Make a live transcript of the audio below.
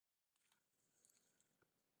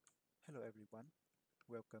Hello everyone,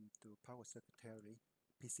 welcome to Power Circuit Theory,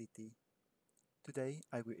 PCT. Today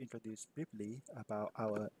I will introduce briefly about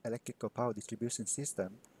our electrical power distribution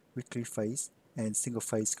system with three-phase and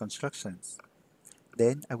single-phase constructions.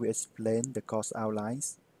 Then I will explain the course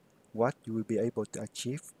outlines, what you will be able to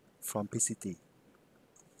achieve from PCT.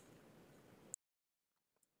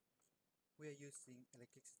 We are using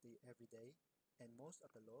electricity every day and most of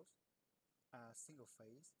the loads are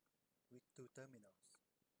single-phase with two terminals,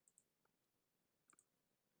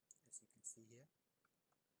 as you can see here.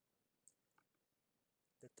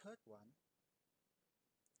 The third one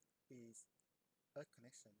is earth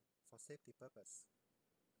connection for safety purpose.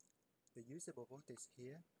 The usable voltage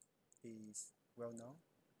here is well known,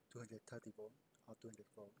 230 volt or 200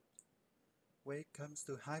 volt. When it comes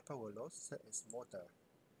to high power loads such as motor,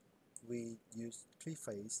 we use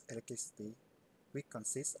three-phase electricity which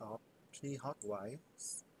consists of three hot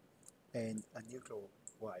wires and a neutral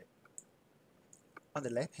wire. On the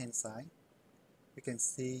left hand side, we can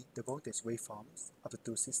see the voltage waveforms of the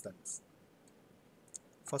two systems.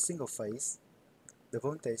 For single phase, the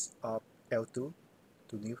voltage of L2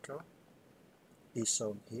 to neutral is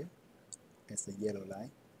shown here as the yellow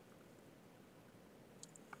line.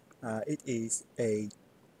 It is a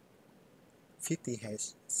 50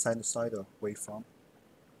 Hz sinusoidal waveform.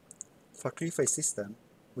 For three-phase system,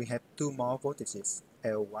 we have two more voltages,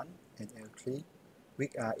 L1 and L3,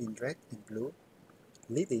 which are in red and blue,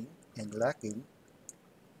 leading and lagging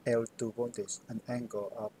L2 voltage an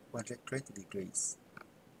angle of 120 degrees.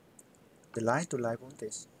 The line-to-line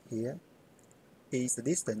voltage here is the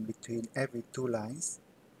distance between every two lines,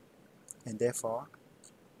 and therefore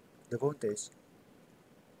the voltage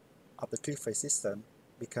of the three-phase system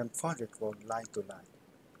becomes 400 volt line to line.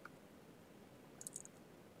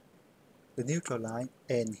 The neutral line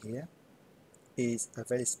N here is a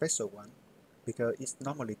very special one because it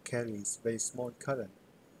normally carries very small current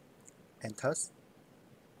and thus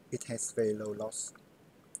it has very low loss.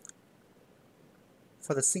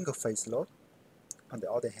 For the single phase load, on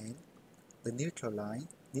the other hand, the neutral line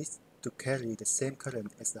needs to carry the same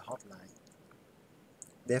current as the hot line.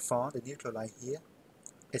 Therefore, the neutral line here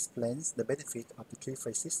explains the benefit of the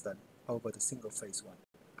three-phase system over the single-phase one.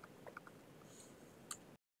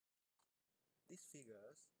 These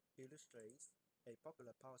figures illustrate a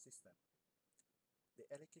popular power system. The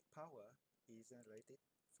electric power is generated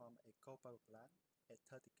from a coal power plant at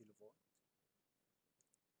 30 kV,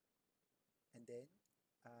 and then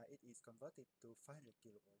it is converted to 500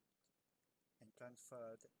 kV and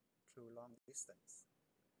transferred through long distance.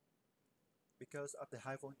 Because of the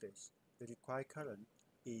high voltage, the required current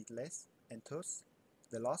is less and thus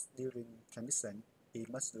the loss during transmission is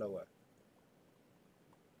much lower.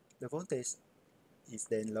 The voltage is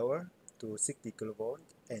then lowered to 60 kV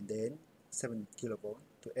and then 7 kV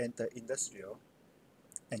to enter industrial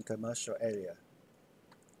and commercial area.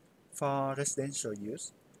 For residential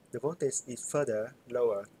use, the voltage is further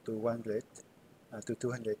lowered to 100 to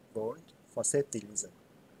 200 volt for safety reasons.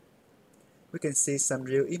 We can see some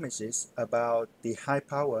real images about the high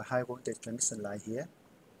power, high voltage transmission line here.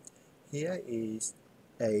 Here is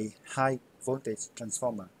a high voltage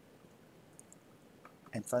transformer.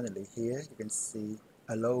 And finally here you can see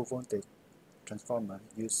a low voltage transformer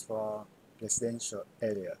used for residential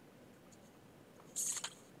area.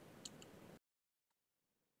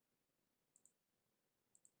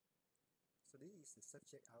 So this is the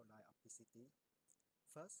subject outline of PCT.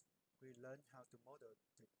 First, we learn how to model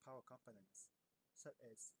the power components such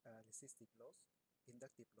as resistive loads,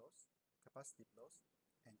 inductive loads, capacitive loads,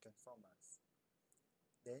 and transformers.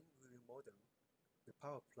 Then we will model the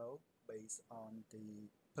power flow based on the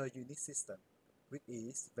per unit system, which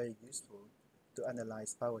is very useful to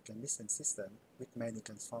analyze power transmission system with many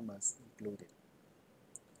transformers included.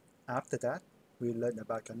 After that, we learn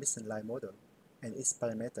about transmission line model and its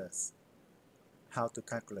parameters, how to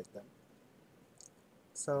calculate them.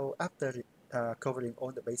 So after covering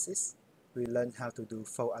all the bases, we learn how to do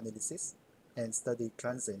fault analysis and study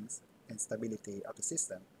transients and stability of the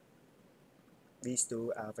system. These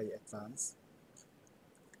two are very advanced.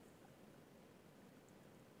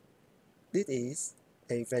 This is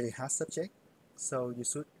a very hard subject, so you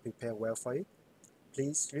should prepare well for it.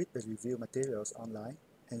 Please read the review materials online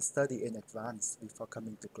and study in advance before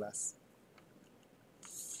coming to class.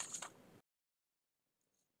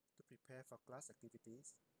 To prepare for class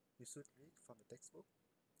activities, you should read from the textbook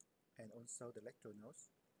and also the lecture notes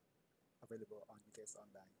available on UTS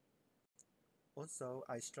Online. Also,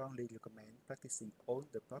 I strongly recommend practicing all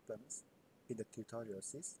the problems in the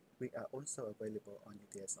tutorials, which are also available on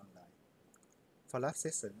UTS Online. For live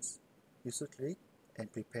sessions, you should read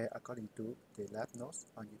and prepare according to the lab notes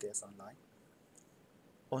on UTS Online.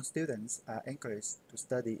 All students are encouraged to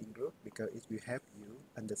study in group because it will help you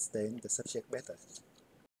understand the subject better.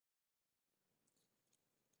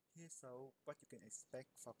 Here's what you can expect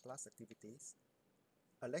for class activities.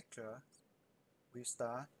 A lecture will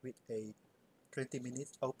start with a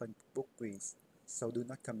 20-minute open book quiz, so do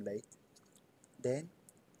not come late. Then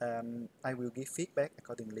I will give feedback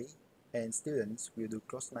accordingly, and students will do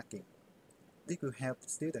cross-marking. This will help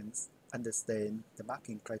students understand the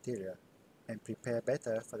marking criteria and prepare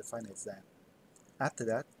better for the final exam. After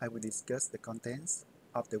that, I will discuss the contents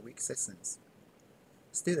of the week sessions.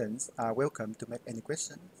 Students are welcome to make any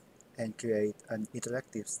questions and create an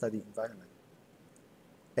interactive study environment.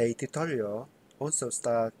 A tutorial also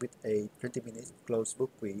starts with a 20-minute closed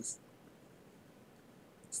book quiz.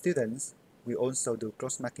 Students will also do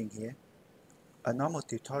cross-marking here. A normal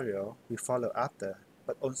tutorial will follow after,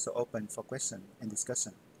 but also open for question and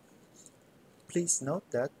discussion. Please note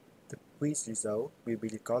that the quiz result will be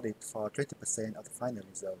recorded for 20% of the final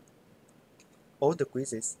result. All the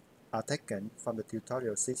quizzes are taken from the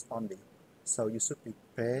tutorial sheets only, so you should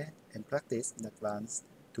prepare and practice in advance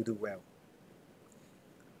to do well.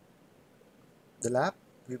 The lab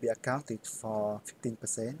will be accounted for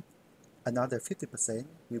 15%, another 50%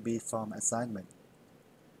 will be from assignment,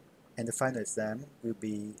 and the final exam will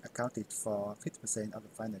be accounted for 50% of the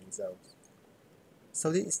final results.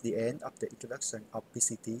 So this is the end of the introduction of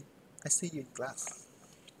PCT. I see you in class.